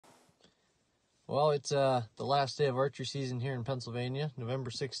Well, it's the last day of archery season here in Pennsylvania, November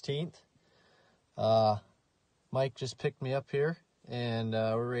 16th. Mike just picked me up here, and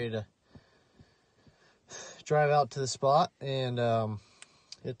we're ready to drive out to the spot. And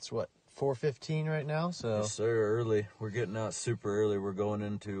it's, what, 4:15 right now? So Yes, sir, early. We're getting out super early. We're going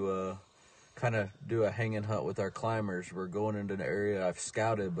into kind of do a hanging hunt with our climbers. We're going into an area I've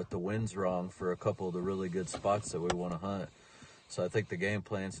scouted, but the wind's wrong for a couple of the really good spots that we want to hunt. So I think the game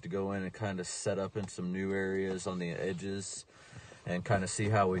plan is to go in and kind of set up in some new areas on the edges and kind of see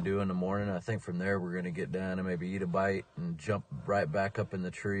how we do in the morning. I think from there we're going to get down and maybe eat a bite and jump right back up in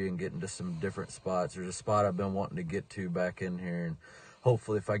the tree and get into some different spots. There's a spot I've been wanting to get to back in here, and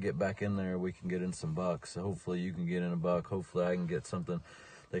hopefully if I get back in there we can get in some bucks. So hopefully you can get in a buck. Hopefully I can get something.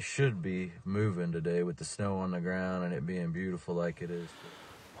 They should be moving today with the snow on the ground and it being beautiful like it is.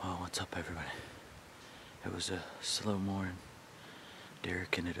 Well, what's up, everybody? It was a slow morning.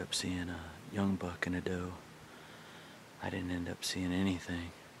 Derek ended up seeing a young buck and a doe. I didn't end up seeing anything,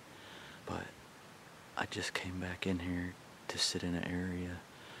 but I just came back in here to sit in an area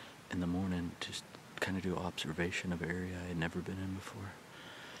in the morning, just kind of do observation of area I had never been in before.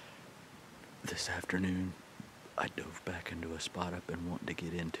 This afternoon, I dove back into a spot I've been wanting to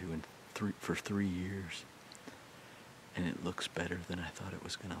get into for 3 years, and it looks better than I thought it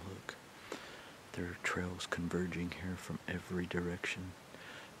was going to look. There are trails converging here from every direction.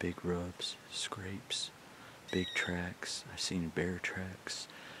 Big rubs, scrapes, big tracks. I've seen bear tracks.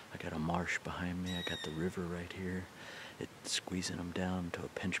 I got a marsh behind me. I got the river right here. It's squeezing them down to a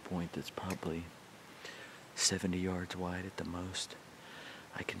pinch point that's probably 70 yards wide at the most.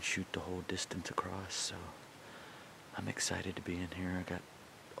 I can shoot the whole distance across, so I'm excited to be in here. I got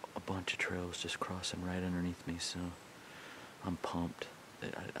a bunch of trails just crossing right underneath me, so I'm pumped. I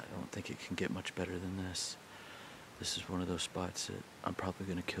don't think it can get much better than this. This is one of those spots that I'm probably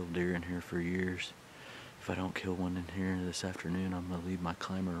going to kill deer in here for years. If I don't kill one in here this afternoon, I'm going to leave my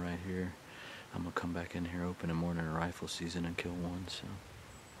climber right here. I'm going to come back in here open and morning rifle season and kill one. So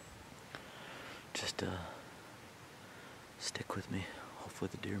just stick with me. Hopefully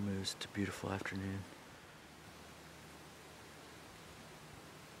the deer moves. It's a beautiful afternoon.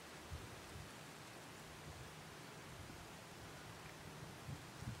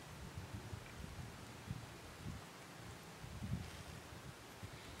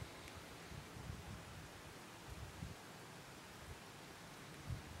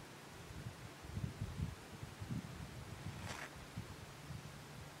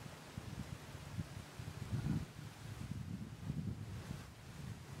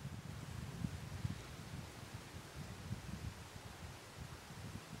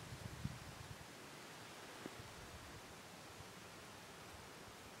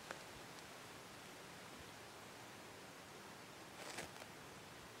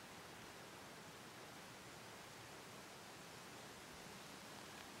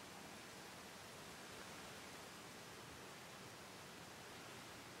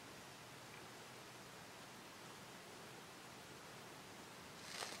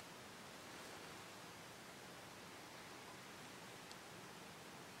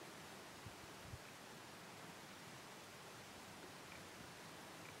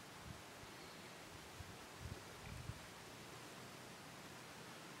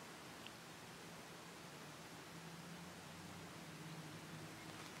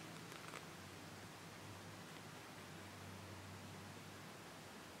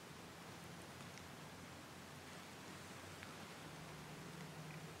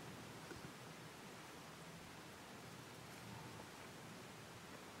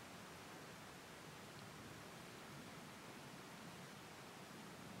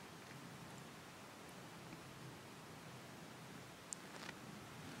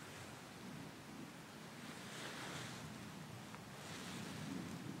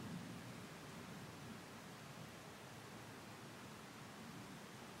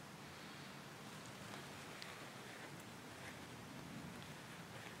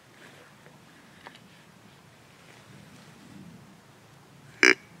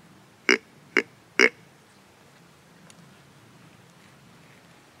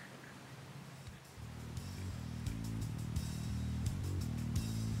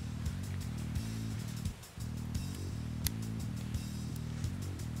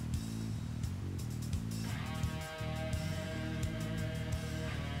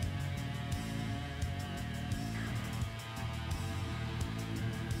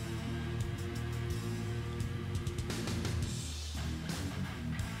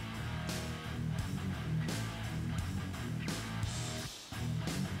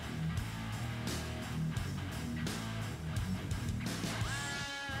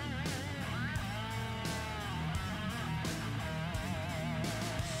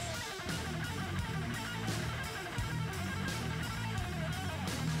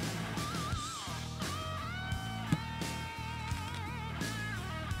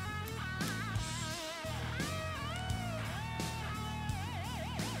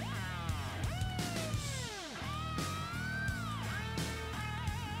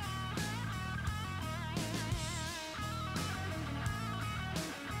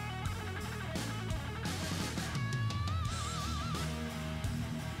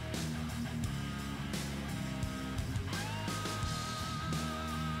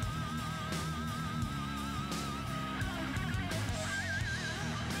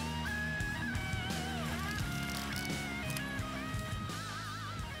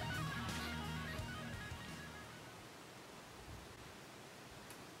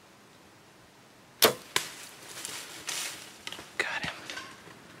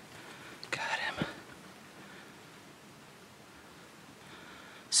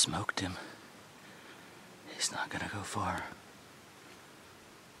 smoked him. He's not gonna go far.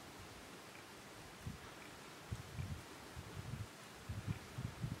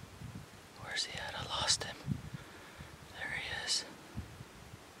 Where's he at? I lost him. There he is.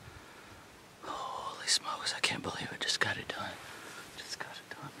 Holy smokes, I can't believe it. Just got it done. Just got it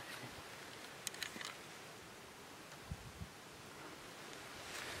done, baby.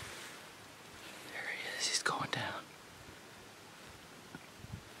 There he is. He's going down.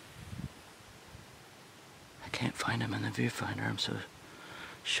 I can't find him in the viewfinder. I'm so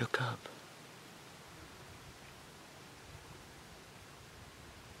shook up.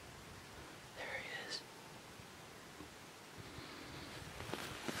 There he is.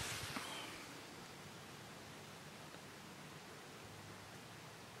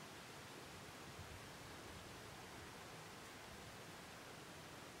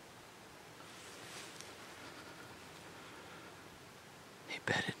 He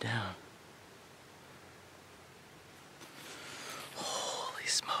bedded down. Holy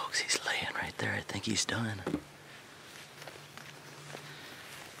smokes, he's laying right there. I think he's done.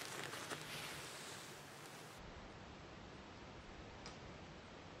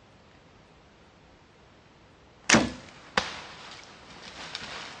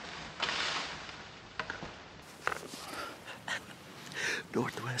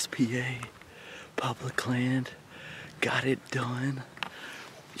 Northwest PA, public land, got it done.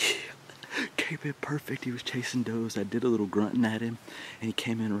 Yeah. Came in perfect. He was chasing does. I did a little grunting at him, and he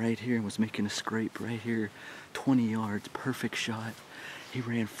came in right here and was making a scrape right here, 20 yards, perfect shot. He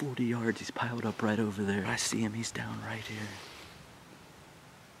ran 40 yards. He's piled up right over there. I see him. He's down right here.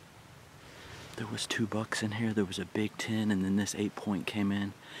 There was 2 bucks in here. There was a big 10, and then this 8-point came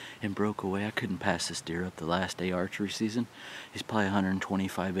in and broke away. I couldn't pass this deer up the last day archery season. He's probably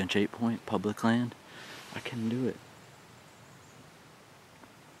 125-inch 8-point, public land. I couldn't do it.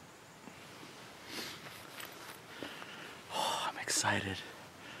 Oh, I'm excited.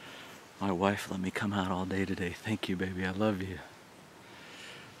 My wife let me come out all day today. Thank you, baby. I love you.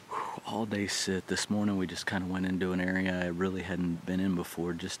 All day sit. This morning we just kind of went into an area I really hadn't been in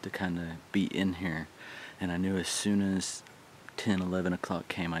before, just to kind of be in here. And I knew as soon as 10, 11 o'clock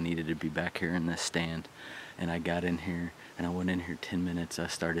came, I needed to be back here in this stand. And I got in here, and I went in here 10 minutes. I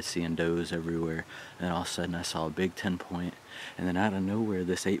started seeing does everywhere. And all of a sudden I saw a big 10-point. And then out of nowhere,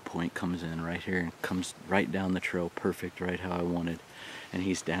 this 8-point comes in right here and comes right down the trail, perfect, right how I wanted. And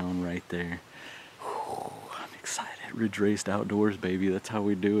he's down right there. Whew, I'm excited. Ridge Raced Outdoors, baby. That's how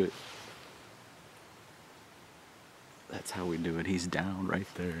we do it. That's how we do it. He's down right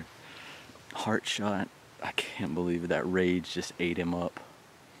there. Heart shot. I can't believe it. That rage just ate him up.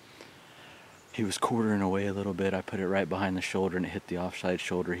 He was quartering away a little bit. I put it right behind the shoulder and it hit the offside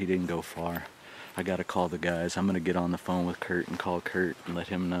shoulder. He didn't go far. I gotta call the guys. I'm gonna get on the phone with Kurt and call Kurt and let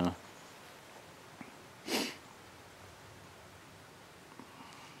him know.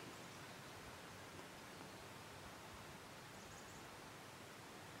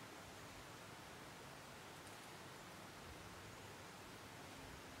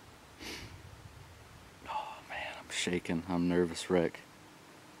 Shaking. I'm nervous wreck.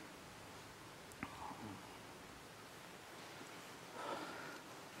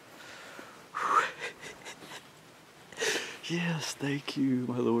 Yes, thank you,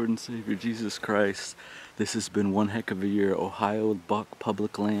 my Lord and Savior Jesus Christ. This has been one heck of a year. Ohio buck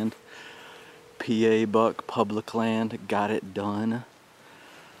public land, PA buck public land, got it done.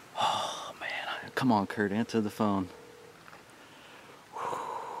 Oh man, come on Kurt, answer the phone.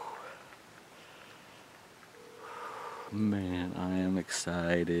 Man, I am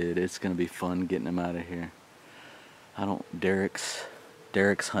excited. It's gonna be fun getting him out of here.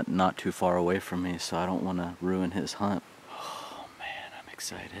 Derek's hunting not too far away from me, so I don't want to ruin his hunt. Oh man, I'm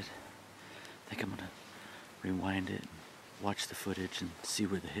excited. I think I'm gonna rewind it, watch the footage, and see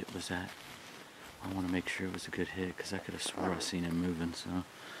where the hit was at. I want to make sure it was a good hit, because I could have swore I seen him moving, so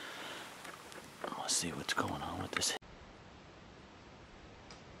I want to see what's going on with this hit.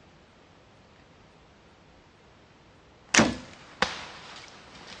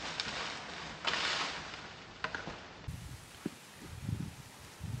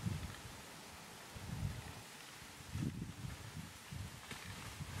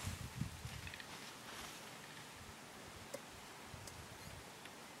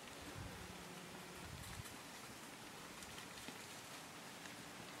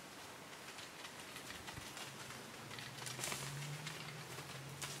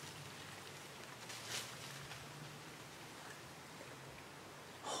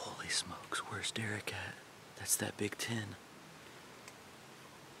 Smokes, where's Derek at? That's that big 10.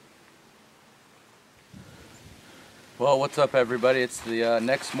 Well, what's up, everybody? It's the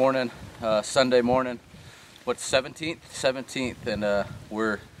next morning, Sunday morning. What's 17th? 17th, and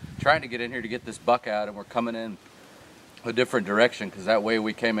we're trying to get in here to get this buck out, and we're coming in a different direction because that way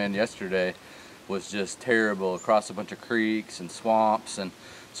we came in yesterday was just terrible, across a bunch of creeks and swamps, and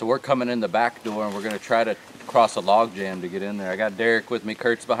so we're coming in the back door, and we're going to try to cross a log jam to get in there. I got Derek with me,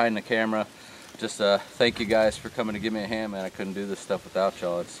 Kurt's behind the camera. Just thank you guys for coming to give me a hand, man. I couldn't do this stuff without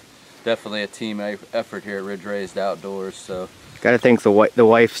y'all. It's definitely a team effort here at Ridge Raised Outdoors. So gotta thank the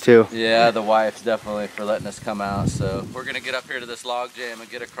wives too. Yeah, the wives definitely for letting us come out. So we're gonna get up here to this log jam and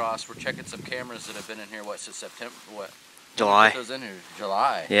get across. We're checking some cameras that have been in here. What, since September? What? July. Put those in here.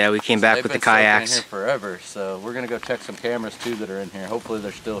 July. Yeah, we came back with the kayaks. They've been soaking in here forever. So we're gonna go check some cameras too that are in here. Hopefully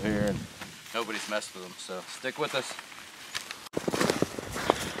they're still here and nobody's messed with them. So stick with us.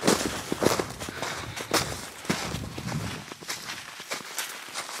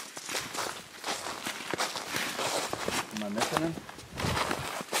 Am I missing him?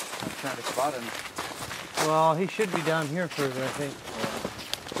 I'm trying to spot him. Well, he should be down here further, I think.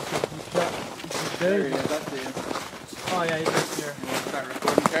 There he is, I see him. Oh yeah, he's right there. You want to start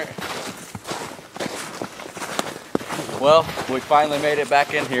recording, Kurt? Well, we finally made it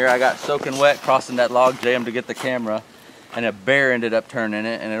back in here. I got soaking wet crossing that log jam to get the camera, and a bear ended up turning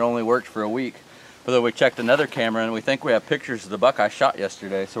it, and it only worked for a week. But then we checked another camera, and we think we have pictures of the buck I shot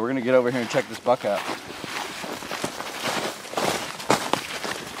yesterday. So we're gonna get over here and check this buck out.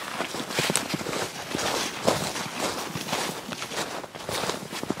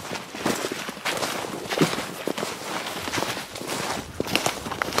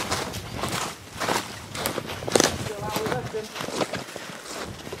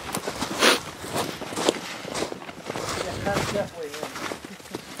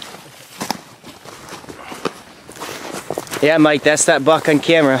 Yeah, Mike, that's that buck on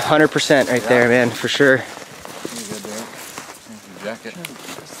camera, 100% right there, man, for sure. You good, Derek? Here's your jacket.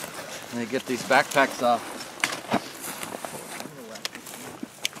 Let me get these backpacks off.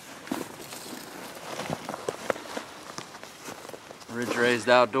 Ridge Raised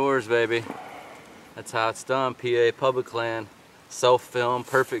Outdoors, baby. That's how it's done. PA public land, self-film,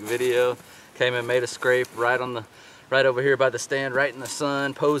 perfect video. Came and made a scrape right over here by the stand, right in the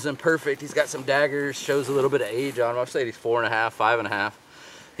sun, posing perfect. He's got some daggers, shows a little bit of age on him. I'll say he's 4.5, 5.5.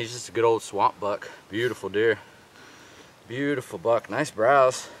 He's just a good old swamp buck. Beautiful deer. Beautiful buck. Nice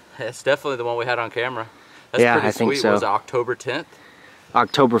brows. It's definitely the one we had on camera. That's yeah, pretty I think sweet. so. Was it October 10th?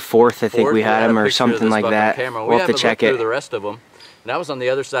 October 4th, I think we had him, or something like that. We'll have to check it. The rest of them. And that was on the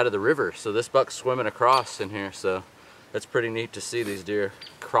other side of the river, so this buck's swimming across in here, so that's pretty neat to see these deer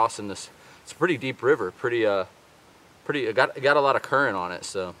crossing this. It's a pretty deep river, got a lot of current on it,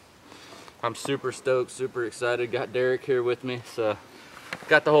 so I'm super stoked, super excited. Got Derek here with me, so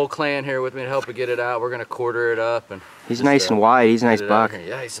got the whole clan here with me to help it get it out. We're gonna quarter it up, and he's nice and wide. He's a nice buck.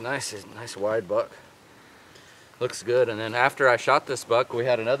 Yeah, he's a nice wide buck. Looks good. And then after I shot this buck, we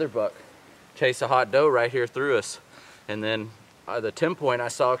had another buck chase a hot doe right here through us, and then the 10 point I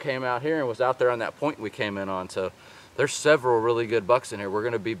saw came out here and was out there on that point we came in on. So there's several really good bucks in here. We're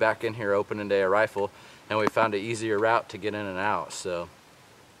gonna be back in here opening day of rifle, and we found an easier route to get in and out. So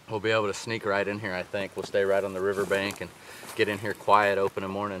we'll be able to sneak right in here, I think. We'll stay right on the riverbank and get in here quiet opening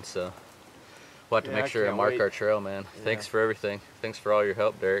morning. So we'll have to make sure and mark our trail, man. Yeah. Thanks for everything. Thanks for all your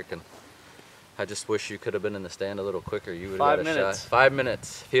help, Derek. And I just wish you could have been in the stand a little quicker. You would have got a shot. 5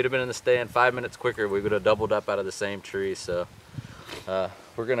 minutes. If you'd have been in the stand 5 minutes quicker, we would have doubled up out of the same tree. So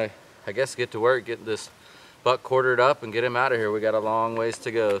we're gonna, I guess, get to work, get this buck quartered up and get him out of here. We got a long ways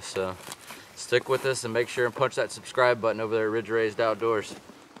to go, so stick with us and make sure and punch that subscribe button over there at Ridge Raised Outdoors.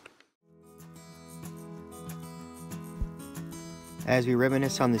 As we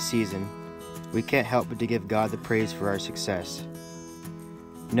reminisce on the season, we can't help but to give God the praise for our success.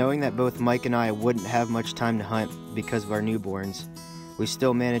 Knowing that both Mike and I wouldn't have much time to hunt because of our newborns, we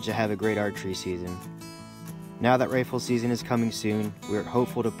still managed to have a great archery season. Now that rifle season is coming soon, we are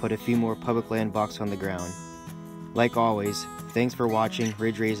hopeful to put a few more public land bucks on the ground. Like always, thanks for watching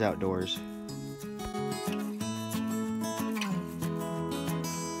Ridge Raised Outdoors.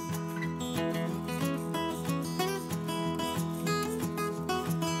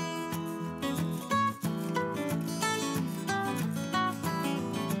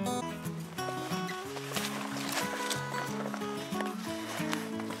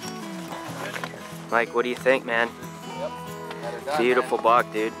 Mike, what do you think, man? Yep, got it done, beautiful man.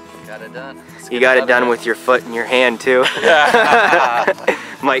 Buck, dude. Got it done. You got it done with your foot and your hand, too.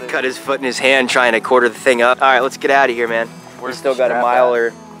 Mike cut his foot in his hand trying to quarter the thing up. All right, let's get out of here, man. We still got a mile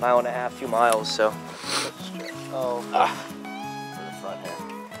or mile and a half, 2 miles, so. Oh, for the front here.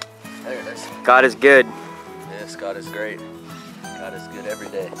 There it is. God is good. Yes, God is great. God is good every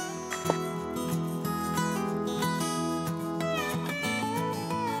day.